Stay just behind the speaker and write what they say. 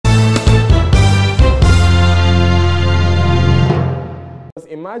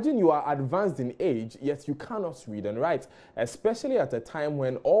Imagine you are advanced in age, yet you cannot read and write, especially at a time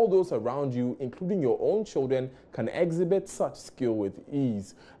when all those around you, including your own children, can exhibit such skill with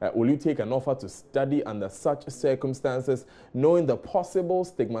ease. Will you take an offer to study under such circumstances, knowing the possible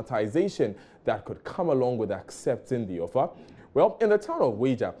stigmatization that could come along with accepting the offer? Well, in the town of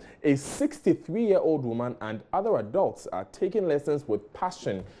Weija, a 63-year-old woman and other adults are taking lessons with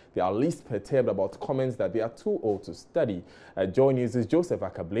passion. They are least perturbed about comments that they are too old to study. Joy News' Joseph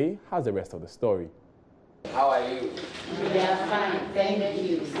Akable has the rest of the story. How are you? We are fine, thank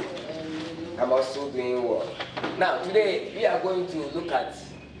you. I'm also doing well. Now, today we are going to look at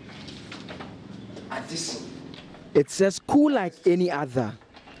addition. It's a school like any other.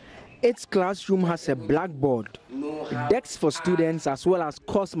 Its classroom has a blackboard, desks for students as well as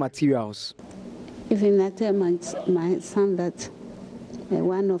course materials. Even I tell my son that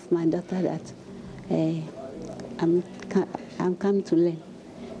one of my daughter that I'm come to learn,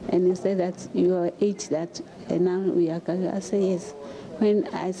 and he said that you are age that now we are coming. I say yes. When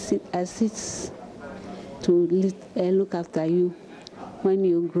I sit to look after you, when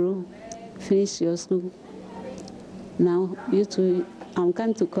you grow, finish your school. Now you two. I'm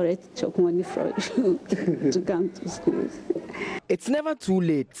coming to correct chop money for you to come to school. It's never too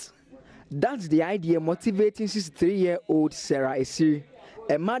late. That's the idea motivating 63-year-old Sarah Esiri,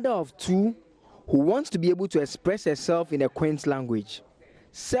 a mother of two who wants to be able to express herself in a quaint language.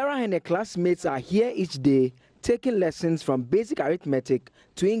 Sarah and her classmates are here each day taking lessons from basic arithmetic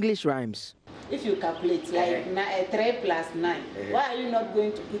to English rhymes. If you calculate like 3 plus 9, why are you not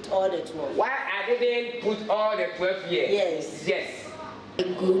going to put all the 12? Why I didn't put all the 12 here? Yes. Yes.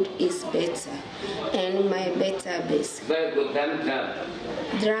 Good is better, and my better base. Very good,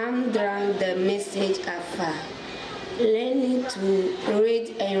 drum. Drum, the message afar. Learning to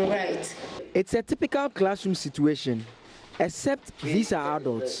read and write. It's a typical classroom situation, except these are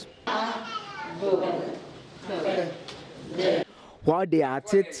adults. While they are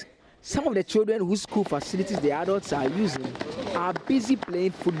at it, some of the children whose school facilities the adults are using are busy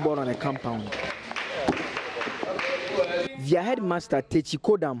playing football on a compound. Their headmaster, Techi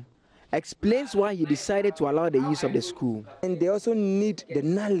Kodam, explains why he decided to allow the use of the school. And they also need the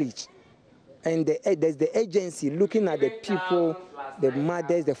knowledge. And there's the agency looking at the people, the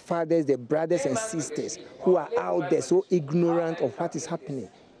mothers, the fathers, the brothers and sisters who are out there so ignorant of what is happening.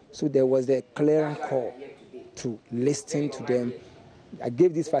 So there was a clear call to listen to them. I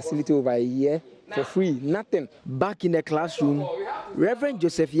gave this facility over a year for free, nothing. Back in the classroom, Reverend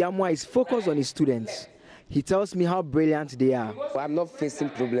Joseph Yamwa is focused on his students. He tells me how brilliant they are. I'm not facing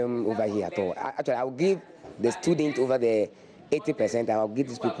problem over here at all. Actually, I'll give the student over the 80%, and I'll give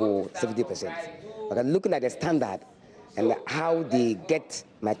these people 70%. But looking at the standard and how they get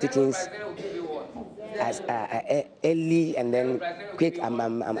my teachings as early and then quick, I'm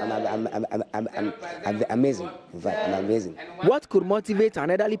amazing. In fact, I'm amazing. What could motivate an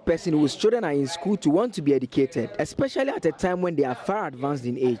elderly person whose children are in school to want to be educated, especially at a time when they are far advanced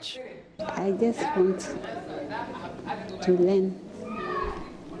in age? I just want to learn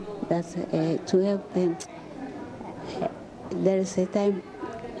that to help them. There is a time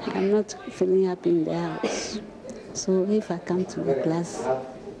I'm not feeling happy in the house. So if I come to the class,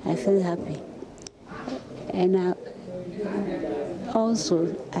 I feel happy. And I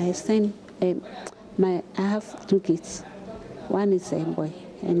send I have 2 kids. One is a boy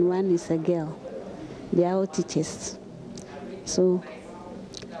and one is a girl. They are all teachers. So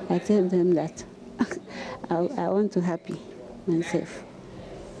I tell them that I want to happy myself.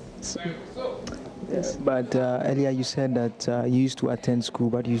 So, yes. But earlier you said that you used to attend school,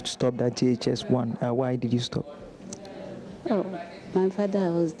 but you stopped at JHS 1. Why did you stop? Oh, my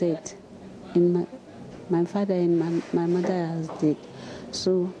father was dead. And my father and my mother was dead.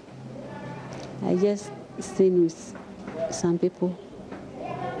 So I just stayed with some people.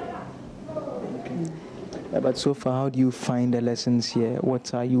 But so far, how do you find the lessons here?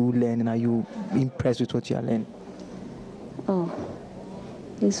 What are you learning? Are you impressed with what you are learning? Oh,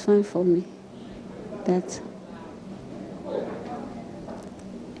 it's fine for me. That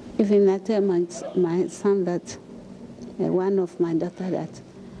even I tell my son that one of my daughter that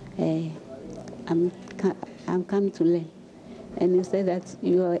I'm come to learn, and he said that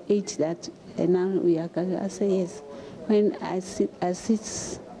you are age that now we are coming. I say yes. When I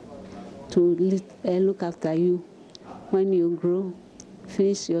sit to look after you, when you grow,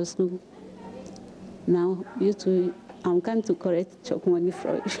 finish your school. Now you two, I'm coming to correct chop money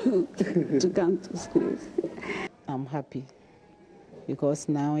for you to come to school. I'm happy because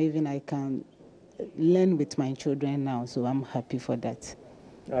now even I can learn with my children now, so I'm happy for that.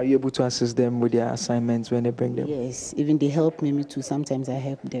 Are you able to assist them with their assignments when they bring them? Yes, even they help me too. Sometimes I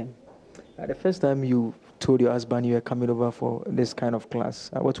help them. The first time you told your husband you were coming over for this kind of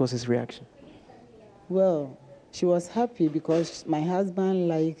class, what was his reaction? Well, she was happy because my husband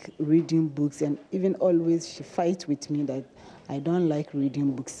likes reading books, and even always she fights with me that I don't like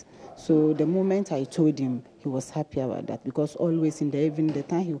reading books. So the moment I told him, he was happy about that because always in the evening, the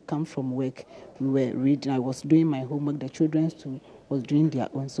time he would come from work, we were reading. I was doing my homework, the children too was doing their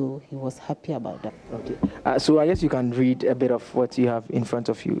own, so he was happy about that. Okay. So I guess you can read a bit of what you have in front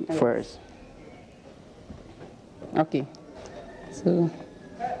of you first. Okay. So,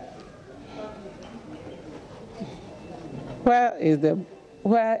 where is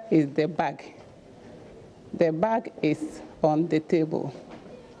the bag? The bag is on the table.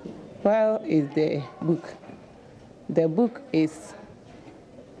 Where is the book? The book is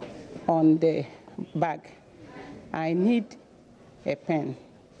on the bag. I need a pen.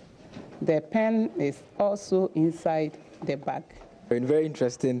 The pen is also inside the bag. Very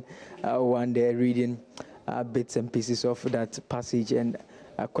interesting one there, reading bits and pieces of that passage and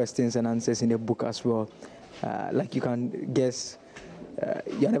questions and answers in the book as well. Like you can guess,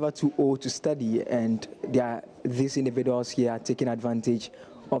 you're never too old to study, and there are these individuals here taking advantage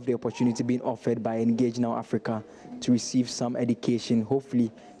of the opportunity being offered by Engage Now Africa to receive some education,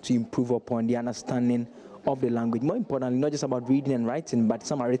 hopefully to improve upon the understanding of the language. More importantly, not just about reading and writing, but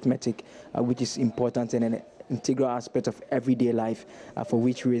some arithmetic, which is important and an integral aspect of everyday life, for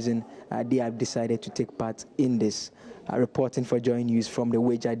which reason they have decided to take part in this. Reporting for Joy News from the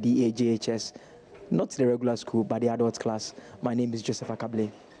Weija DAJHS, not the regular school, but the adult class. My name is Joseph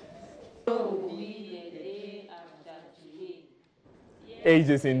Akable. Age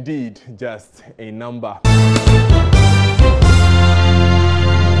is indeed just a number.